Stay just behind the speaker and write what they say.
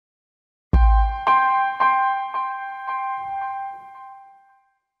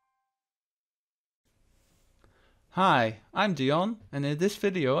Hi, I'm Dion, and in this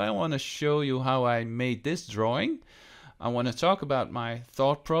video I want to show you how I made this drawing. I want to talk about my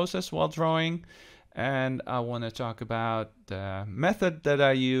thought process while drawing, and I want to talk about the method that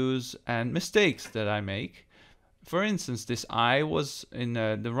I use and mistakes that I make. For instance, this eye was in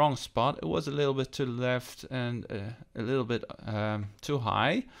the wrong spot. It was a little bit to the left and a little bit too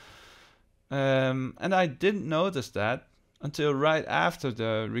high. And I didn't notice that until right after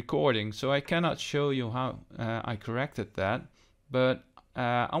the recording, so I cannot show you how I corrected that, but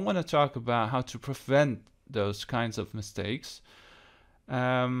I want to talk about how to prevent those kinds of mistakes.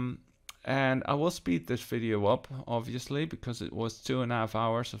 And I will speed this video up, obviously, because it was 2.5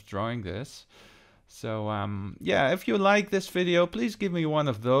 hours of drawing this. So yeah, if you like this video, please give me one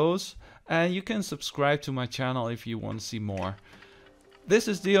of those, and you can subscribe to my channel if you want to see more. This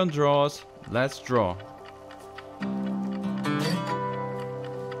is Dion Draws. Let's draw.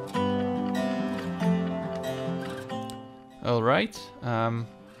 Alright,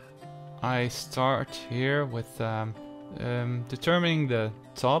 I start here with determining the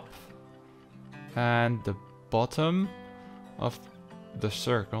top and the bottom of the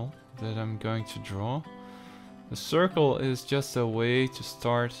circle that I'm going to draw. The circle is just a way to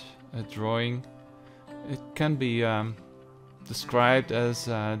start a drawing. It can be described as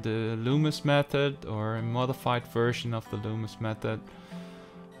the Loomis method or a modified version of the Loomis method.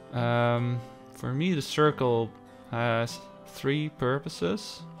 For me, the circle has 3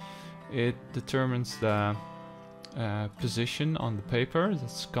 purposes. It determines the position on the paper,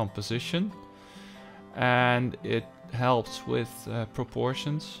 that's composition, and it helps with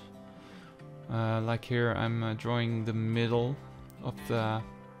proportions. Like here, I'm drawing the middle of the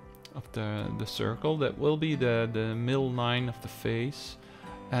circle. That will be the middle line of the face,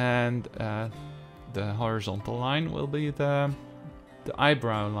 and the horizontal line will be the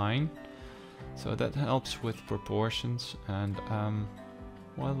eyebrow line. So that helps with proportions. And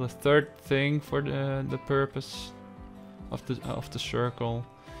well, the third thing for the purpose of the circle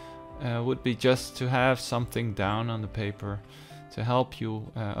would be just to have something down on the paper to help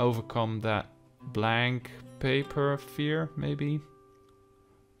you overcome that blank paper fear, maybe,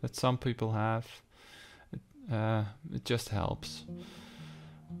 that some people have. It just helps.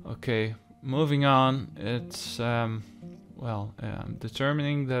 Okay, moving on. It's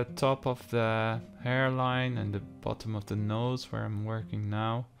determining the top of the hairline and the bottom of the nose, where I'm working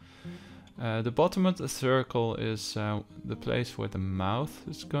now. The bottom of the circle is the place where the mouth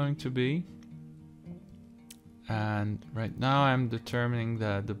is going to be. And right now I'm determining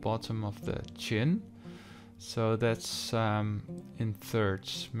the bottom of the chin. So that's in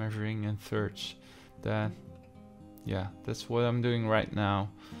thirds, measuring in thirds. Yeah, that's what I'm doing right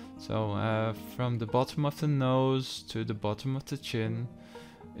now. So from the bottom of the nose to the bottom of the chin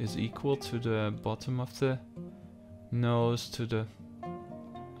is equal to the bottom of the nose to the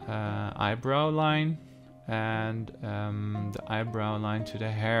eyebrow line, and the eyebrow line to the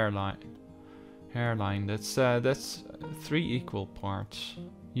hairline. That's 3 equal parts,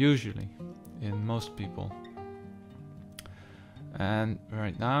 usually, in most people. And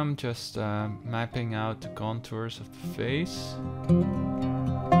right now I'm just mapping out the contours of the face.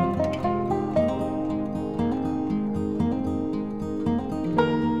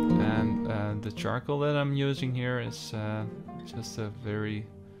 And the charcoal that I'm using here is just a very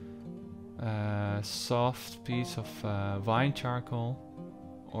soft piece of vine charcoal,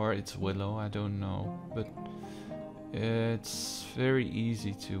 or it's willow, I don't know, but it's very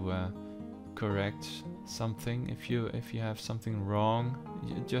easy to correct something. If you have something wrong,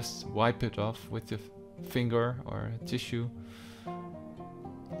 you just wipe it off with your finger or a tissue.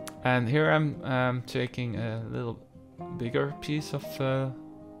 And here I'm taking a little bigger piece of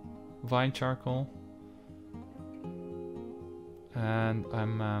vine charcoal, and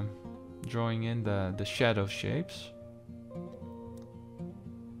I'm drawing in the shadow shapes.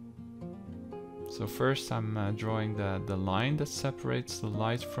 So first I'm drawing the line that separates the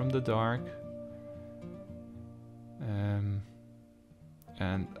light from the dark.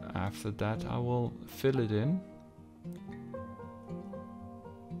 And after that I will fill it in.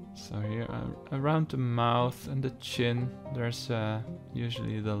 So here around the mouth and the chin there's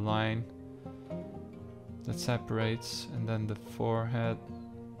usually the line that separates, and then the forehead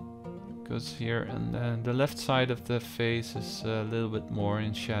goes here, and then the left side of the face is a little bit more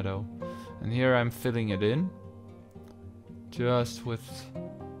in shadow. And here I'm filling it in just with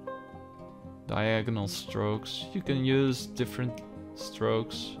diagonal strokes. You can use different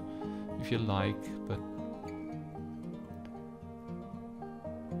strokes if you like, but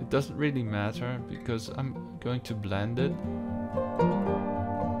it doesn't really matter because I'm going to blend it.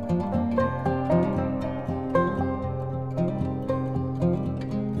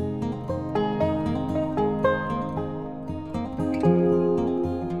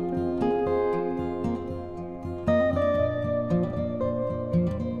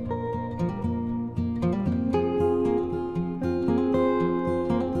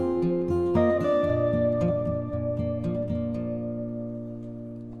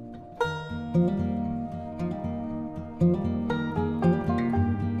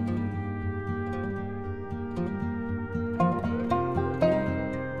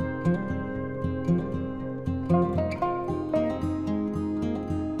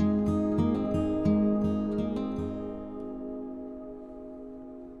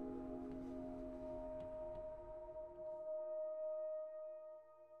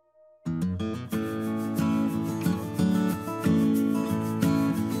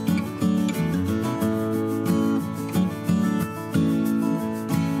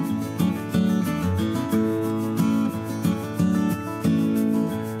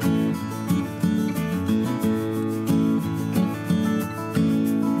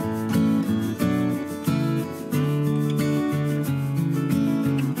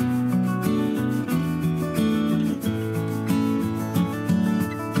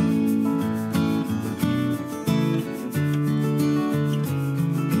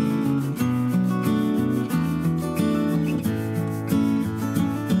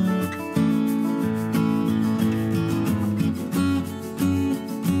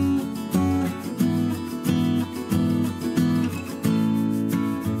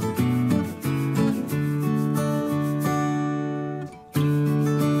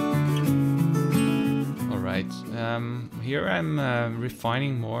 Here I'm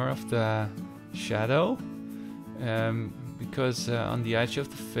refining more of the shadow because on the edge of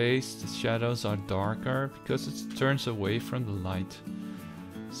the face the shadows are darker because it turns away from the light.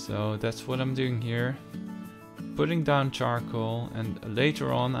 So that's what I'm doing here, putting down charcoal, and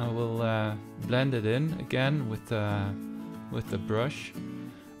later on I will blend it in again with the brush,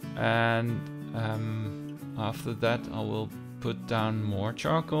 and after that I will put down more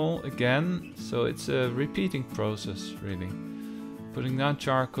charcoal again. So it's a repeating process, really. Putting down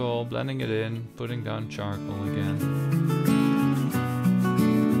charcoal, blending it in, putting down charcoal again.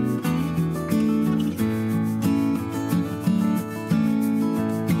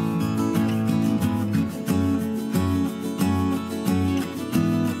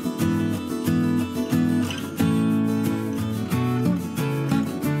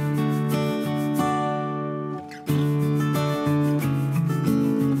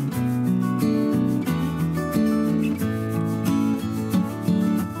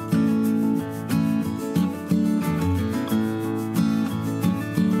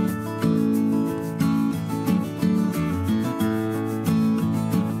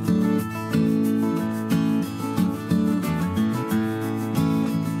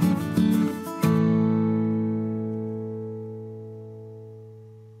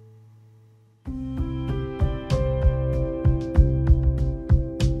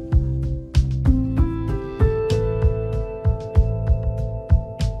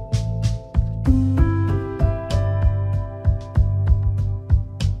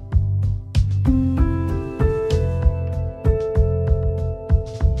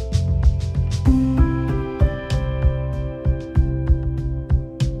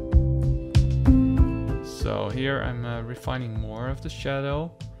 Here I'm refining more of the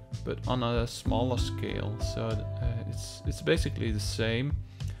shadow, but on a smaller scale. So it's basically the same,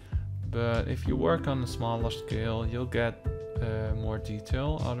 but if you work on a smaller scale, you'll get more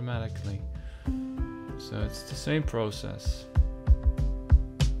detail automatically. So it's the same process.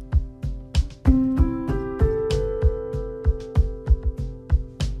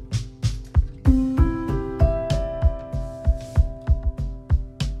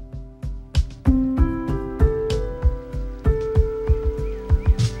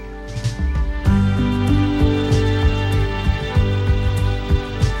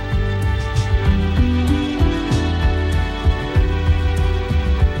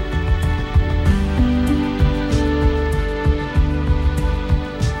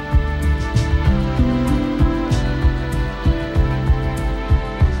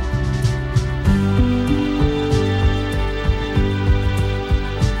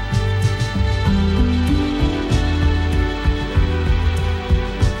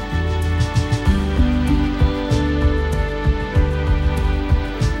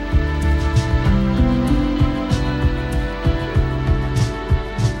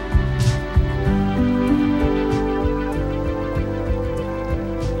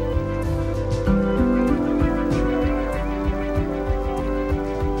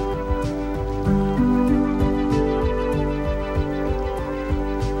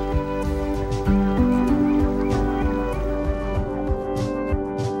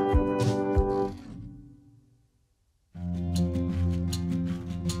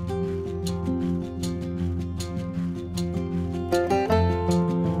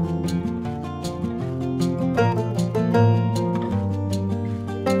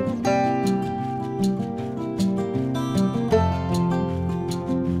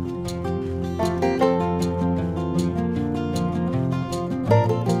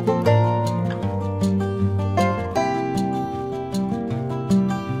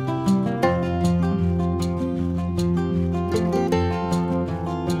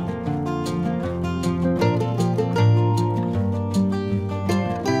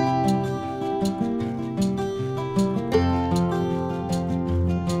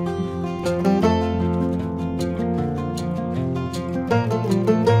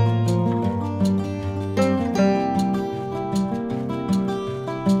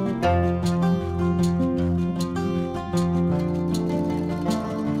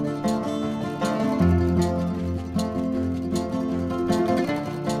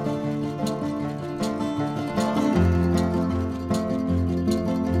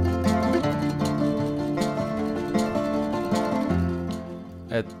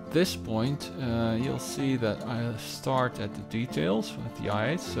 at this point, you'll see that I start at the details with the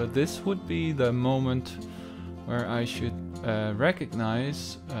eyes. So this would be the moment where I should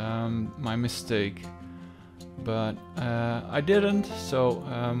recognize my mistake. But I didn't, so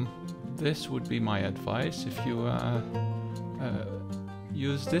this would be my advice. If you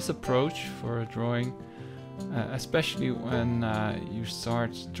use this approach for a drawing, especially when you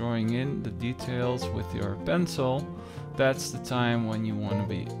start drawing in the details with your pencil, that's the time when you want to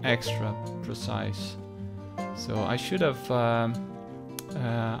be extra precise. So I should have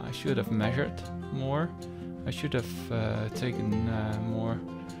measured more. I should have taken more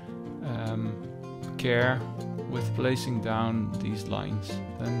care with placing down these lines.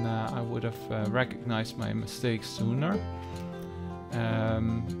 Then I would have recognized my mistakes sooner.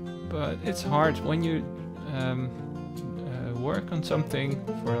 But it's hard when you work on something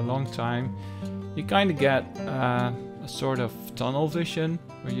for a long time. You kind of get a sort of tunnel vision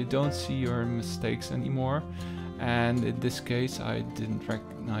where you don't see your mistakes anymore. And in this case, I didn't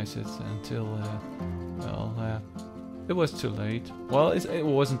recognize it until, it was too late. Well, it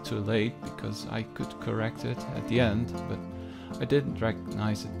wasn't too late because I could correct it at the end, but I didn't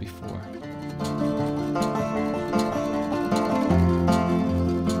recognize it before.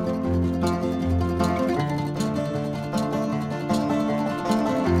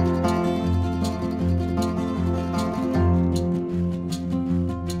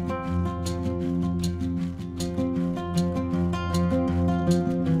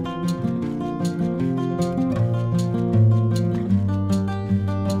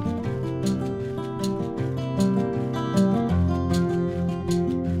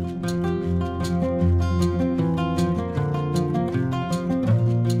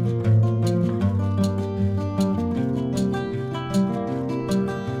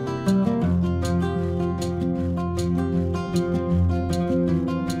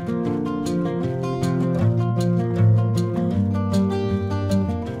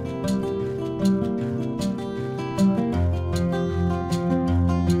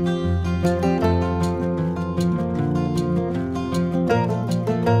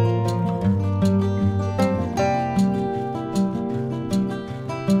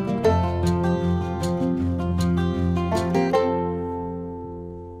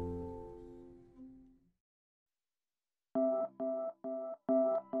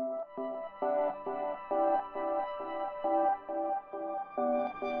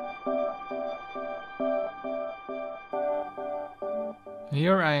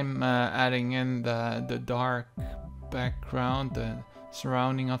 Here I'm adding in the dark background, the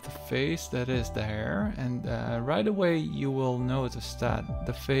surrounding of the face, that is the hair, and right away you will notice that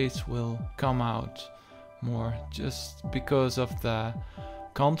the face will come out more just because of the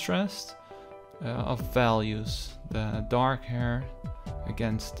contrast of values, the dark hair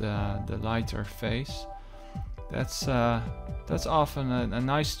against the lighter face. That's often a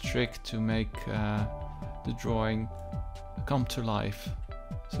nice trick to make the drawing come to life,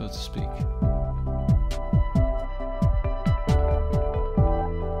 so to speak.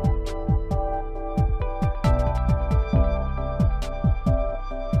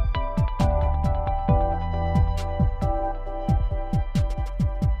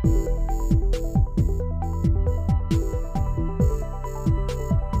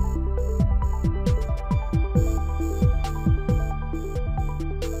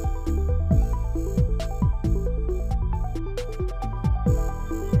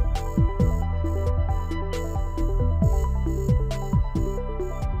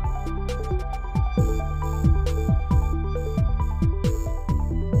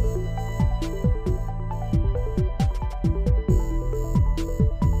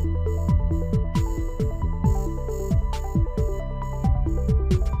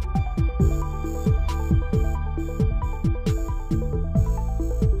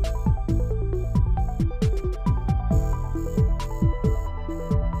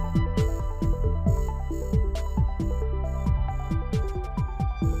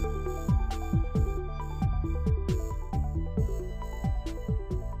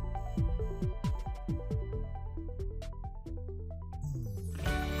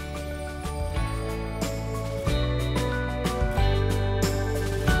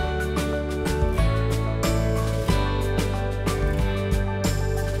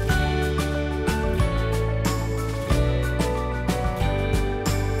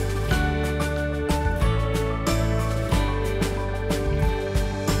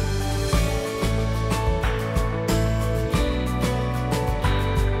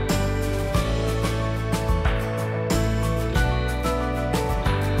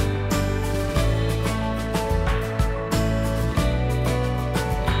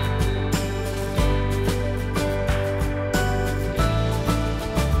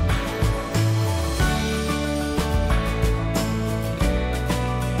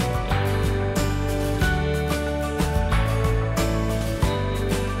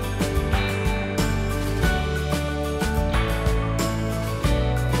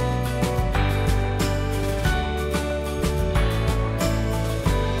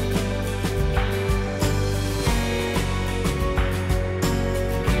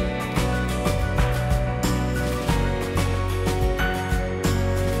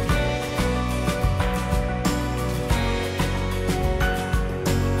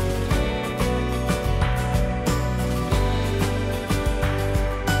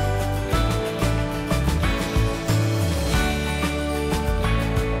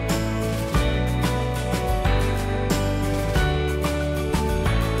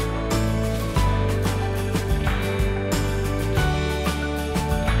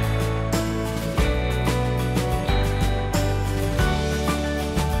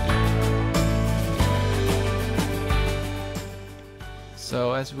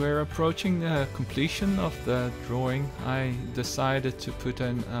 as we're approaching the completion of the drawing, I decided to put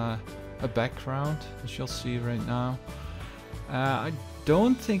in a background, as you'll see right now. I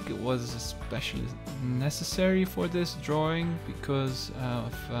don't think it was especially necessary for this drawing because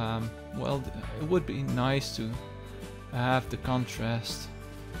of, well, it would be nice to have the contrast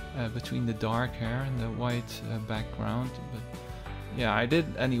between the dark hair and the white background, but yeah, I did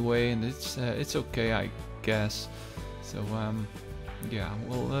anyway, and it's okay, I guess. So yeah,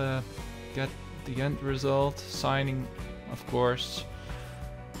 we'll get the end result, signing of course.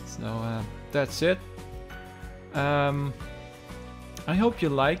 So that's it. I hope you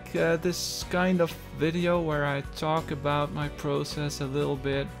like this kind of video where I talk about my process a little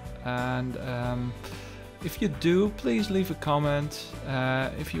bit, and if you do, please leave a comment.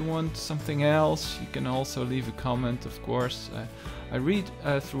 If you want something else, you can also leave a comment, of course. I read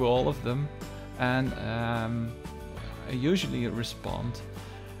through all of them, and I usually respond.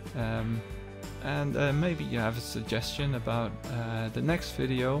 And maybe you have a suggestion about the next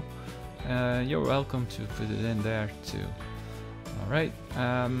video. You're welcome to put it in there too. Alright,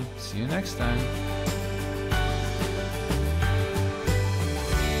 see you next time.